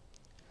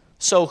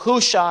 So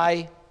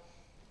Hushai,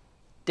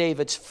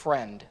 David's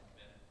friend,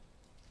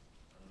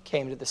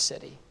 came to the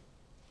city.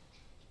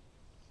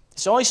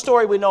 It's the only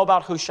story we know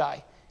about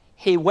Hushai.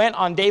 He went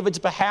on David's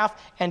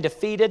behalf and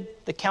defeated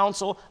the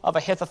council of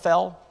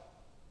Ahithophel.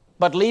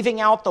 But leaving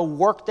out the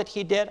work that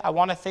he did, I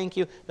want to thank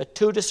you. The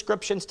two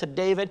descriptions to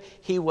David,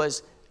 he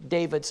was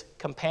David's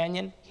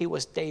companion. He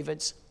was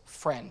David's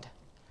friend.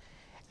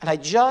 And I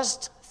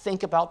just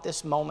think about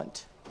this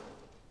moment.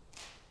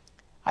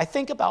 I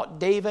think about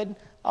David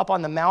up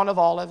on the Mount of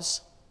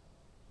Olives,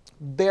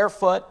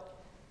 barefoot,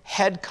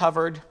 head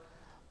covered,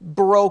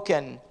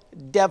 broken,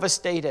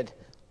 devastated,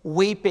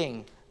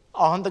 weeping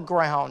on the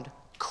ground,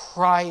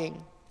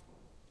 crying,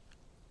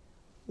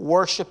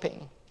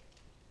 worshiping.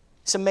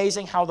 It's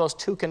amazing how those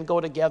two can go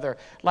together,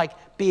 like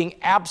being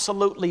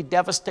absolutely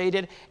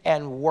devastated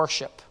and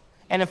worship.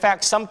 And in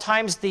fact,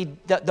 sometimes the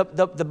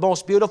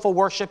most beautiful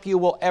worship you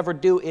will ever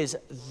do is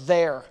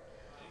there.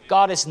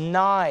 God is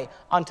nigh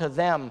unto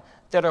them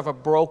that are of a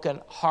broken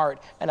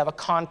heart and of a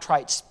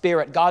contrite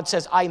spirit. God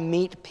says, I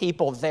meet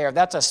people there.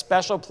 That's a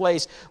special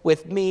place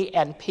with me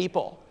and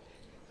people.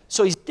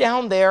 So he's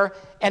down there,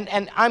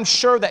 and I'm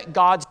sure that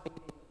God's...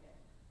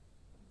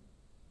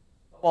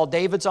 While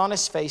David's on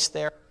his face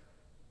there,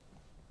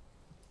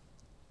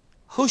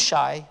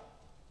 Hushai,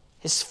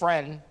 his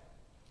friend,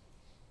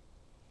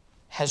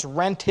 has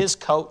rent his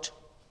coat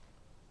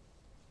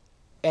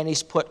and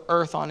he's put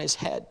earth on his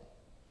head.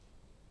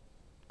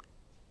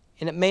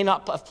 And it may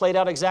not have played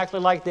out exactly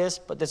like this,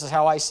 but this is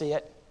how I see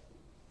it.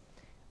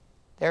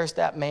 There's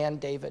that man,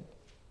 David.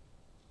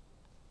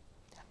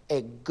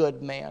 A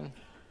good man.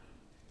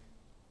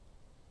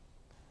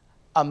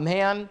 A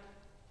man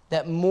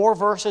that more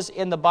verses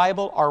in the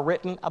Bible are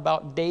written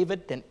about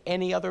David than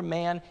any other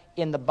man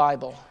in the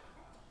Bible.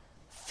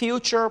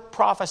 Future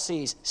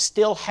prophecies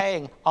still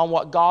hang on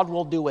what God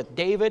will do with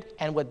David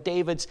and with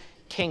David's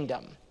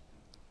kingdom.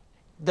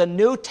 The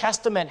New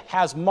Testament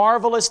has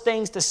marvelous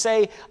things to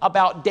say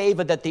about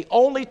David, that the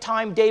only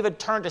time David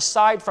turned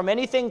aside from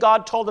anything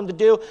God told him to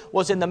do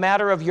was in the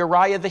matter of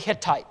Uriah the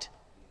Hittite.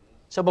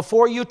 So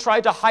before you try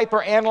to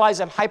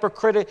hyperanalyze and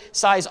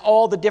hypercriticize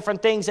all the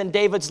different things in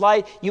David's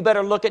life, you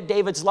better look at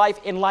David's life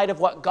in light of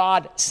what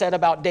God said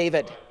about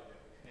David.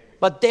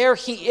 But there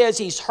he is.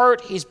 He's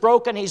hurt, he's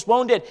broken, he's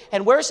wounded.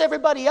 And where's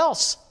everybody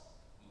else?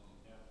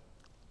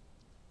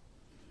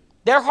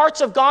 Their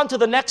hearts have gone to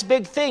the next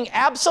big thing,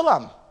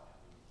 Absalom.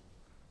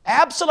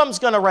 Absalom's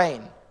going to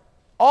reign.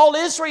 All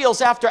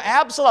Israel's after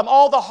Absalom.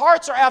 All the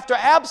hearts are after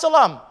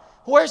Absalom.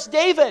 Where's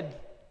David?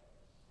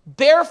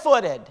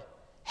 Barefooted,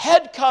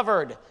 head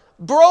covered,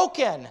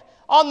 broken,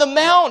 on the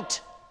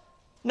mount.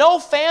 No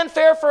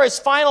fanfare for his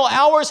final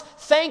hours.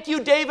 Thank you,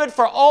 David,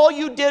 for all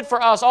you did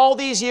for us all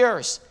these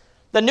years.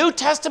 The New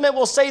Testament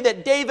will say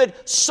that David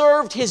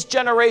served his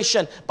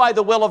generation by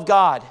the will of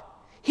God.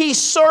 He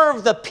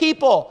served the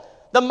people.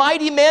 The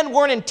mighty men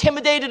weren't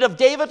intimidated of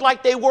David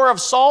like they were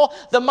of Saul.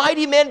 The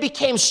mighty men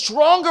became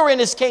stronger in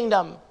his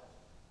kingdom.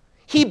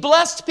 He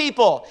blessed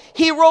people.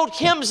 He wrote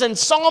hymns and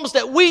psalms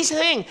that we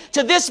sing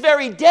to this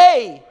very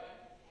day.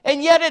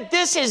 And yet at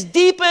this, his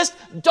deepest,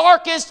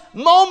 darkest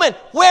moment,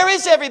 where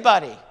is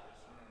everybody?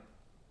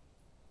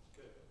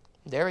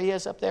 There he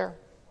is up there.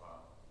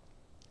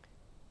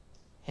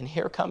 And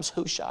here comes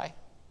Hushai.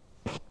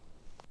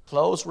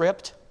 Clothes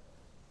ripped,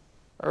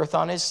 earth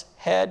on his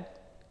head.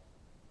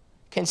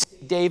 Can see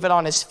David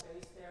on his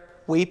face there,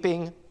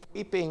 weeping,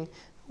 weeping,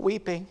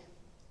 weeping.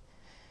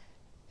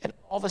 And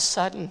all of a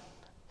sudden,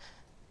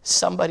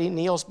 somebody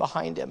kneels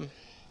behind him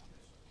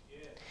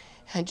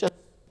and just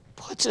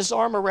puts his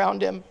arm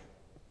around him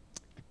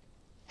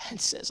and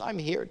says, I'm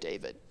here,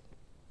 David.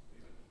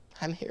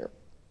 I'm here.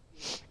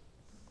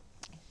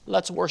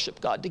 Let's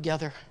worship God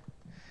together.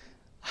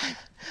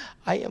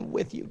 I am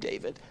with you,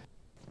 David.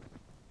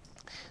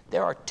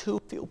 There are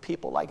too few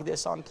people like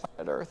this on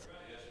planet Earth.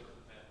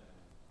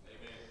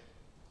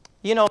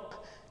 You know,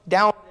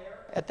 down there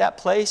at that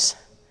place,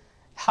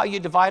 how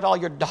you divide all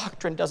your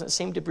doctrine doesn't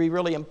seem to be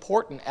really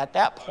important at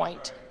that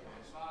point.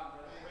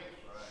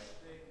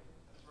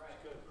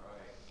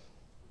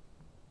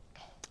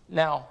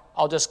 Now,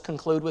 I'll just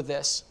conclude with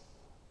this.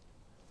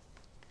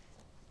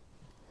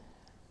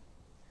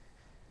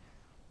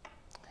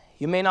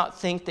 You may not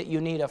think that you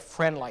need a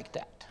friend like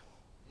that.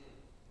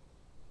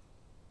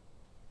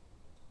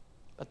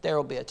 But there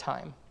will be a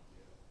time.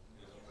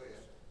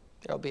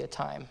 There will be a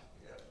time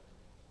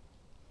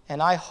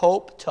And I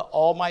hope to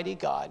Almighty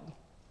God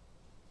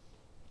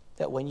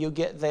that when you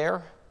get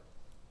there,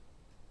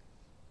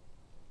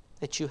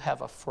 that you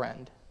have a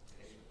friend.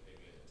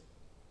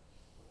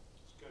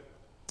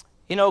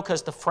 You know,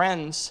 because the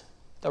friends,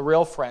 the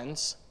real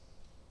friends,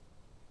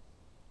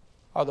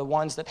 are the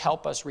ones that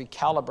help us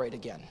recalibrate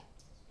again.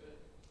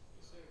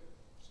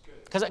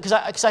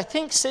 Because I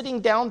think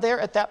sitting down there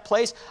at that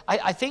place,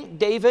 I think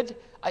David,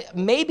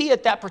 maybe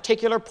at that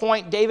particular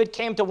point, David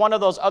came to one of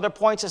those other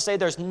points to say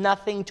there's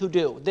nothing to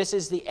do. This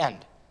is the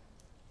end.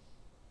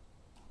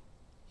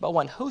 But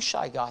when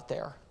Hushai got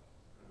there,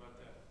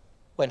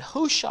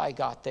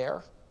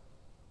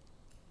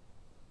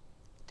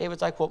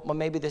 David's like, well,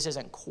 maybe this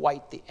isn't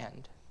quite the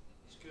end.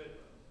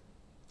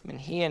 I mean,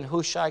 he and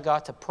Hushai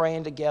got to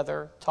praying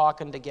together,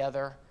 talking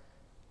together,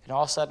 and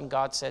all of a sudden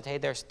God said, hey,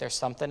 there's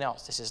something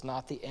else. This is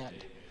not the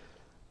end.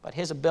 But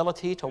his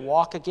ability to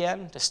walk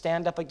again, to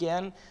stand up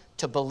again,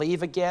 to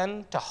believe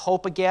again, to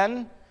hope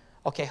again.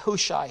 Okay,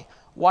 Hushai,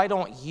 why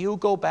don't you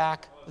go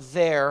back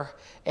there,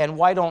 and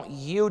why don't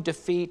you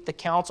defeat the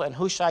council? And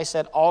Hushai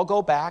said, I'll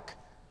go back.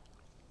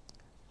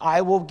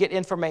 I will get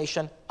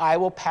information. I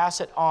will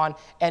pass it on.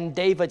 And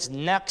David's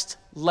next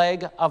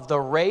leg of the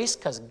race,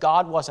 because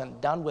God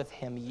wasn't done with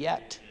him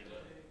yet,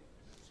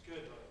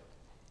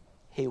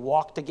 he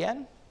walked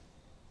again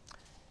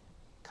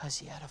because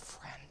he had a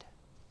friend.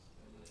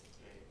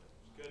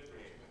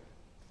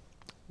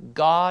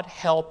 God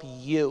help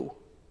you,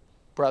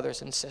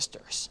 brothers and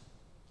sisters,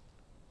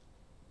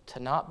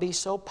 to not be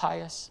so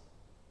pious.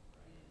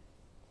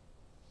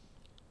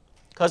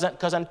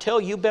 Because until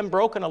you've been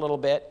broken a little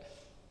bit,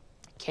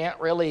 can't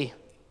really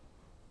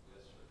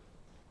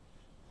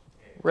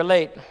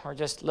relate, or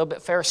just a little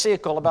bit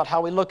pharisaical about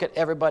how we look at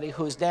everybody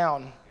who's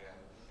down.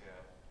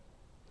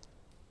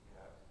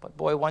 But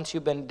boy, once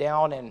you've been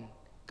down and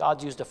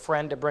God's used a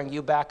friend to bring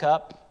you back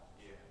up,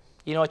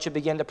 you know what you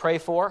begin to pray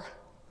for?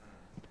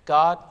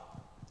 God,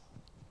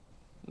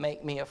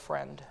 make me a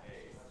friend.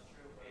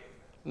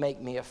 Make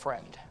me a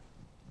friend.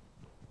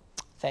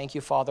 Thank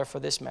you, Father, for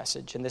this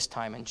message and this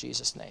time in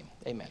Jesus' name.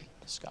 Amen.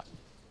 Scott.